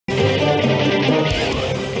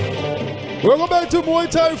Welcome back to Muay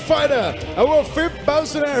Thai Fighter, our fifth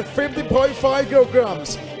bout at 50.5 kilograms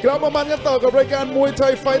กลับมามันกันต่อกับรายการมวยไท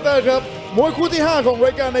ยไฟเตอร์ครับมวยคู่ที่ 5 ของร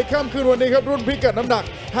ายการในค่ำคืนวันนี้ครับรุ่นพิกัดน้ำหนัก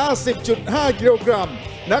 50.5 กิโลกรัม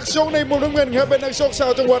นักชกในมุมน้ำเงินครับเป็นนักชกชา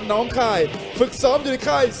วจังหวัดหนองคายฝึกซ้อมอยู่ใน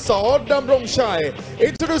ค่ายสอดำรงชัย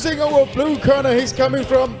Introducing our blue corner, he's coming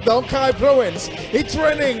from Nong Khai province. He's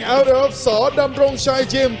training out of Seo Damrong Chai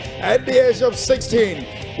Gym at the age of 16.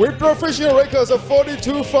 With professional records of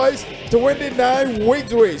 42 fights, 29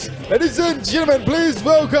 victories. Ladies and gentlemen, please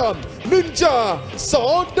welcome Ninja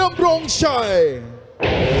Seo Damrong Chai.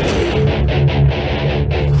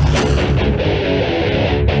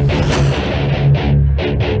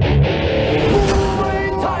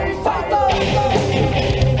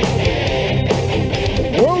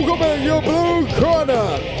 Welcome in your blue corner,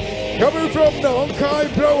 coming from Nong Khai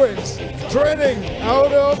province. Training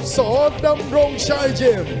out of Seo Damrong Chai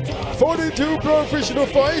Gym, 42 professional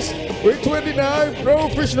fights with 29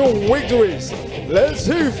 professional victories. Let's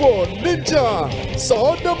hear for Ninja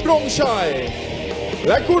Seo Damrong Chai. แ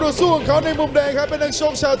ละคู่ต่อสู้ของเขาในมุมแดงครับเป็นนักช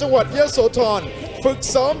กชาวจังหวัดยโสธรฝึก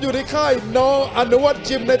ซ้อมอยู่ในค่ายนอนุวัฒน์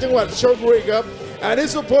ยิมในจังหวัดชลบุรีครับ And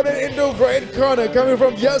his opponent in the red corner coming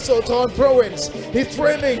from Yasothon province. He's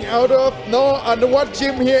training out of No Anuwat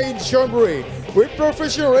Gym here in Chonburi with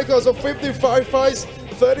professional records of 55 fights,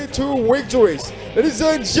 32 victories. Ladies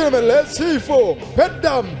and gentlemen, let's hear for Phech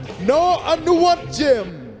Dam No Anuwat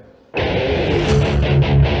Gym.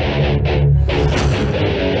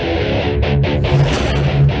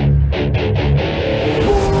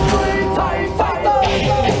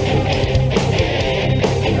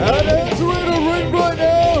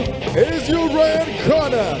 Is your red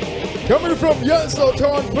corner coming from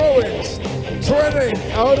Yasothon province, training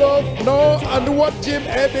out of No Anuwat Gym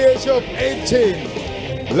at the age of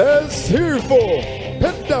 18. Let's hear for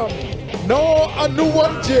Phech Dam No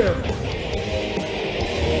Anuwat Gym.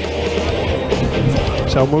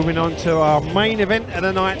 So moving on to our main event of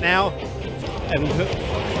the night now, and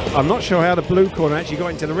I'm not sure how the blue corner actually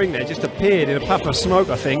got into the ring there, just appeared in a puff of smoke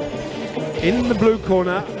I think. In the blue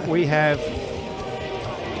corner we have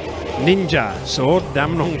Ninja Seo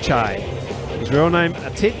Damrong Chai. His real name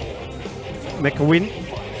Atit Mekawin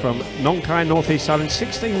from Nong Khai, Northeast Island,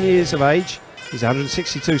 16 years of age. He's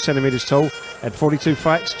 162 centimeters tall, had 42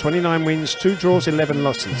 fights, 29 wins, 2 draws, 11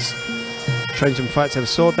 losses. Trains and fights at the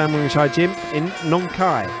Seo Damrong Chai Gym in Nong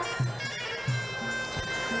Khai.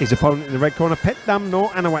 His opponent in the red corner, Phech Dam No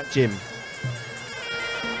Anuwat Gym.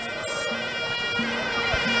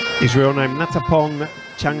 His real name Natapong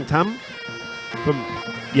Changtam from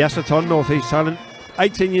Yasothon, Northeast Thailand,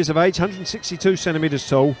 18 years of age, 162 centimeters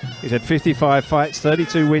tall. He's had 55 fights,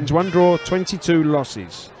 32 wins, 1 draw, 22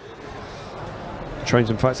 losses. Trains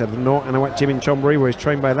and fights out of the No Anuwat Gym in Chonburi, where he's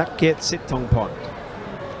trained by Lapkiet Sittongpon.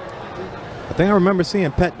 I think I remember seeing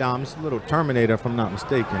Phech Dam, a little Terminator if I'm not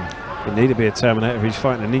mistaken. He'd need to be a Terminator if he's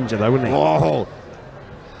fighting a ninja though, wouldn't he? Whoa!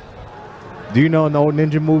 Do you know in the old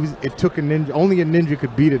ninja movies, it took a ninja, only a ninja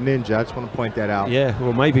could beat a ninja? I just want to point that out. Yeah,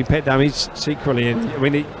 well maybe Phech Dam is secretly, I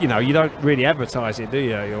mean, you know, you don't really advertise it, do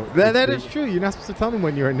you? That is true. You're not supposed to tell me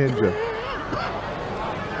when you're a ninja.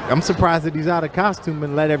 I'm surprised that he's out of costume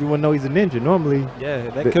and let everyone know he's a ninja. Normally, yeah,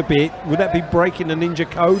 that could be it. Would that be breaking the ninja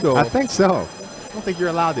code? Or? I think so. I don't think you're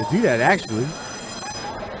allowed to do that, actually.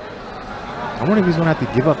 I wonder if he's going to have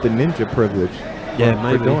to give up the ninja privilege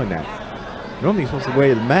for doing that. Normally he's supposed to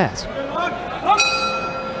wear the mask.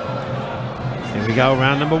 Here we go,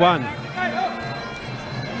 round number 1.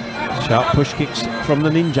 Sharp push kicks from the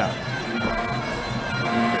ninja.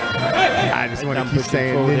 I just want to keep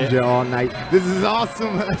saying ninja all night. This is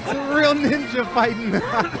awesome. It's a real ninja fighting.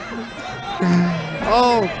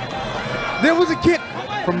 Oh, there was a kick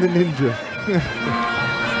from the ninja.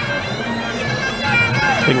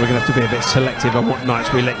 I think we're going to have to be a bit selective on what nights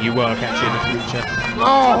we let you work actually in the future.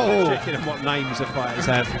 Oh! Checking on what names the fighters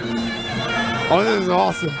have. Oh, this is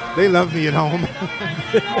awesome. They love me at home.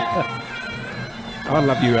 I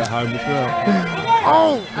love you at home as well.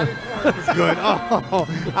 Oh! That's good. Oh,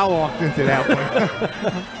 I walked into that one.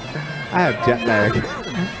 I have jet lag.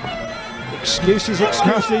 Excuses,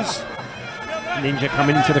 excuses. Ninja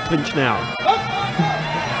coming into the clinch now.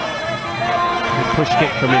 Good push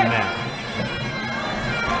kick from him now.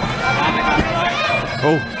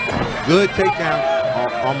 Oh, good takedown.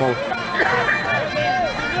 Almost.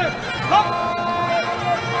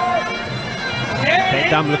 Phech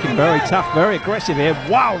Dam looking very tough, very aggressive here.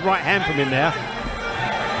 Wild right hand from him there.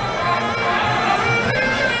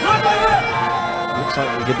 Looks like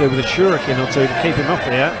we could do with a shuriken or two to keep him off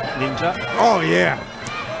there, Ninja. Oh, yeah.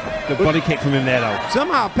 Good body kick from him there, though.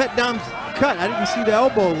 Somehow Phech Dam's cut. I didn't see the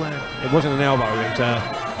elbow land. It wasn't an elbow. It was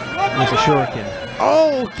It's a shuriken.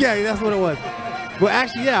 Oh, okay, that's what it was. Well,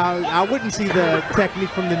 actually, yeah, I wouldn't see the technique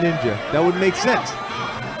from the ninja. That would make sense.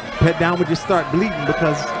 Pet Down would just start bleeding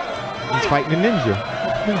because he's fighting a ninja.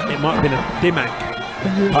 It might have been a Dimak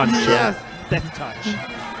punch. Yes. Death touch.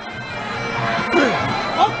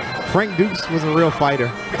 Frank Dukes was a real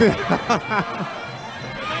fighter.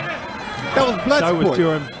 That was blood So was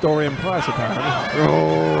sport. Dorian Price, apparently.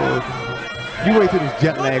 Oh, you wait till this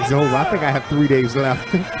jet lag's over. I think I have 3 days left.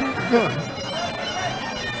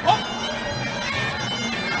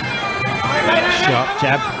 Sharp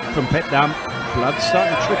jab from Pet Dam. Blood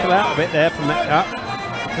starting to trickle out a bit there from that cut.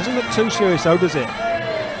 Doesn't look too serious though, does it?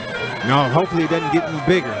 No, hopefully it doesn't get any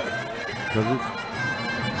bigger.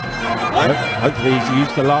 Hopefully he's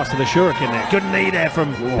used the last of the shuriken there. Good knee there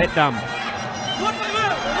from Pet Dam.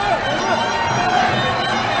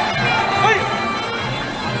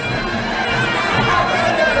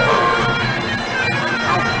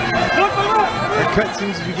 The cut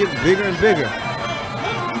seems to be getting bigger and bigger.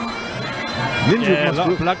 Ninja Yeah, a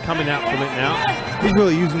lot of blood coming out from it now. He's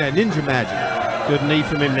really using that ninja magic. Good knee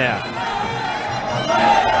from him now.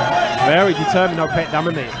 Very determined, though, Pet Dam,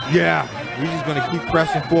 isn't he? Yeah, he's just going to keep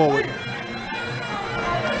pressing forward.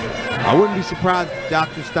 I wouldn't be surprised if the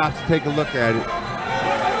doctor stops to take a look at it.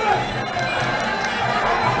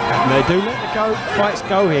 And they do let the fights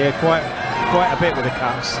go here quite a bit with the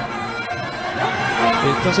cuts.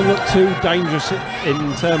 It doesn't look too dangerous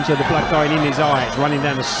in terms of the blood going in his eyes, running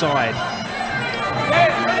down the side.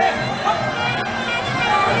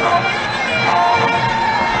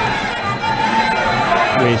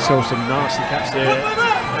 We saw some nasty cuts there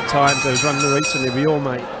at times. There was one recently with your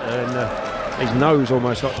mate, and his nose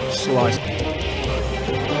almost got sliced.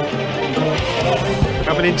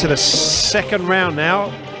 Coming into the second round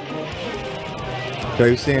now. So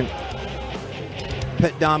you're saying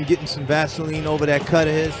Pet Dom getting some Vaseline over that cut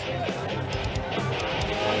of his.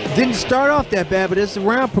 Didn't start off that bad, but as the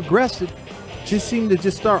round progressed, it just seemed to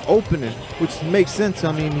just start opening, which makes sense.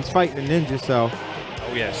 I mean, he's fighting a ninja, so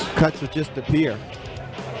Oh yes. cuts would just appear.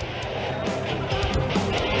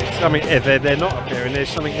 I mean, if they're not appearing, there's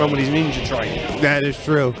something wrong with his ninja training. That is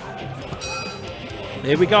true.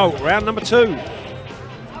 Here we go, round number 2.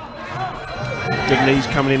 Good knees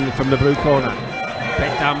coming in from the blue corner.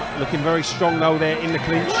 Pet Dam looking very strong though there in the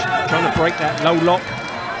clinch, trying to break that low lock.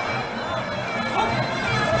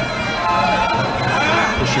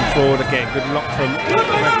 Pushing forward again, good lock from the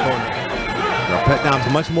red corner. Well, Pet Dom's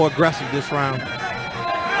much more aggressive this round. Good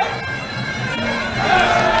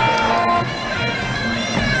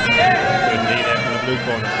knee there from the blue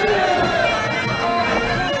corner.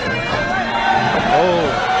 Oh,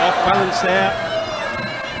 off balance there.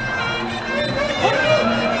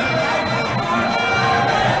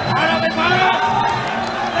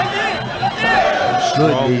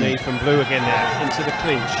 Strong knee from blue again there into the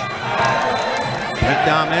clinch. Pet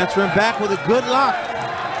Dom answering back with a good lock.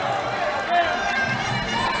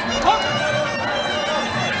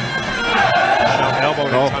 Sharp elbow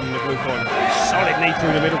that time in the blue corner. Solid knee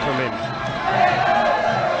through the middle from him.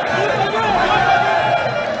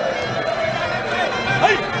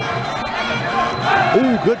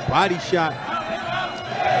 Ooh, good body shot.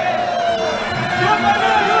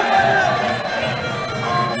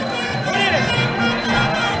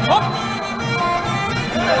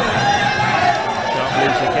 Sharp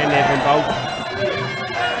moves again there from both.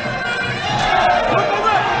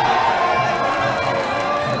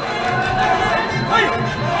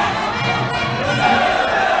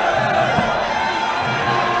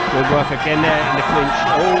 Good work again there in the clinch.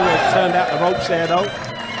 Oh, it's turned out the ropes there though.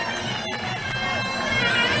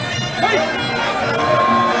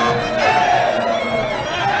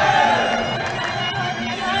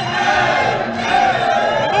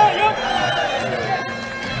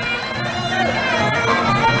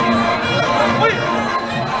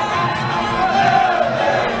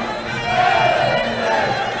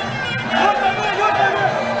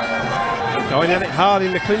 Going at it hard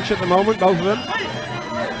in the clinch at the moment, both of them.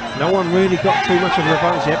 No one really got too much of an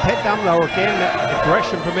advantage yet. Pet Dam though, again, that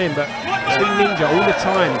aggression from him, but Team Ninja all the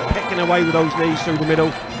time, pecking away with those knees through the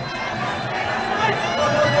middle.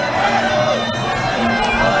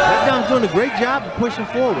 Pet Dom's doing a great job of pushing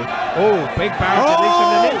forward. Oh, big bounce at least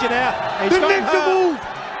from the Ninja now. He's The got ninja her. move!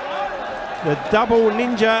 The double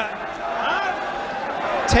Ninja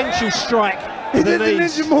tension strike He with the did the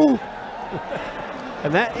knees. ninja move.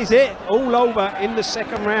 And that is it, all over in the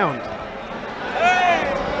second round.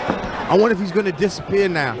 I wonder if he's going to disappear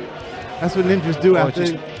now. That's what ninjas do Or after.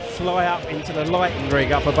 just fly up into the lighting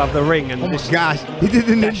rig up above the ring and Oh my just gosh, he did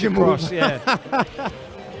the dash ninja across, move. yeah.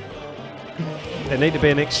 There need to be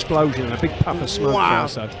an explosion and a big puff of smoke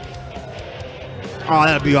first. So. Oh,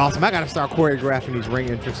 that'd be awesome. I gotta start choreographing these ring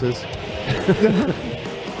entrances.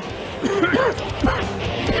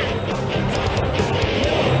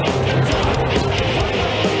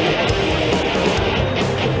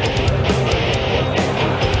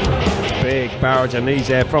 Big barrage of knees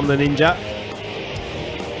there from the Ninja.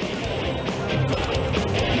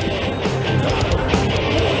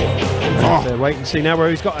 So wait and see now where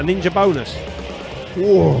he's got a Ninja bonus.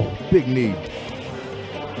 Whoa, big knee.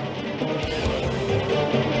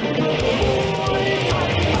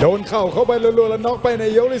โดนเข่าเข้าไปรัวๆแล้วน็อกไปใน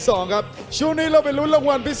ยกที่2ครับช่วงนี้เราไปลุ้นราง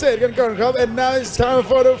วัลพิเศษกันก่อนครับ and now it's time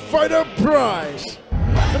for the fighter prize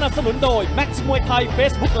สนับสนุนโดย Max มวยไทย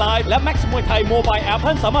Facebook Live และ Max มวยไทย Mobile App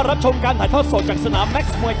ท่านสามารถรับชมการถ่ายทอดสดจากสนาม Max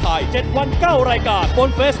มวยไทย 7 วัน 9 รายการบน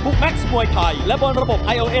Facebook Max มวยไทยและบนระบบ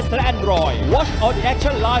iOS และ Android Watch all the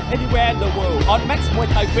action live anywhere in the world on Max มวย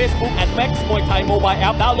ไทย Facebook and Max มวยไทย Mobile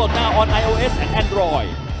App download now on iOS and Android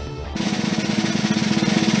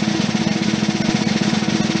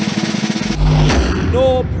No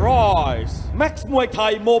prize Max มวยไท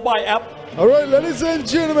ย Mobile App Alright, ladies and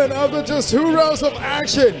gentlemen, after just 2 rounds of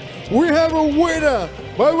action, we have a winner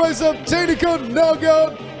by way of technical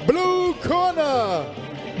knockout, blue corner,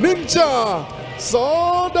 Ninja สอ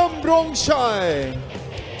ดำรงชัย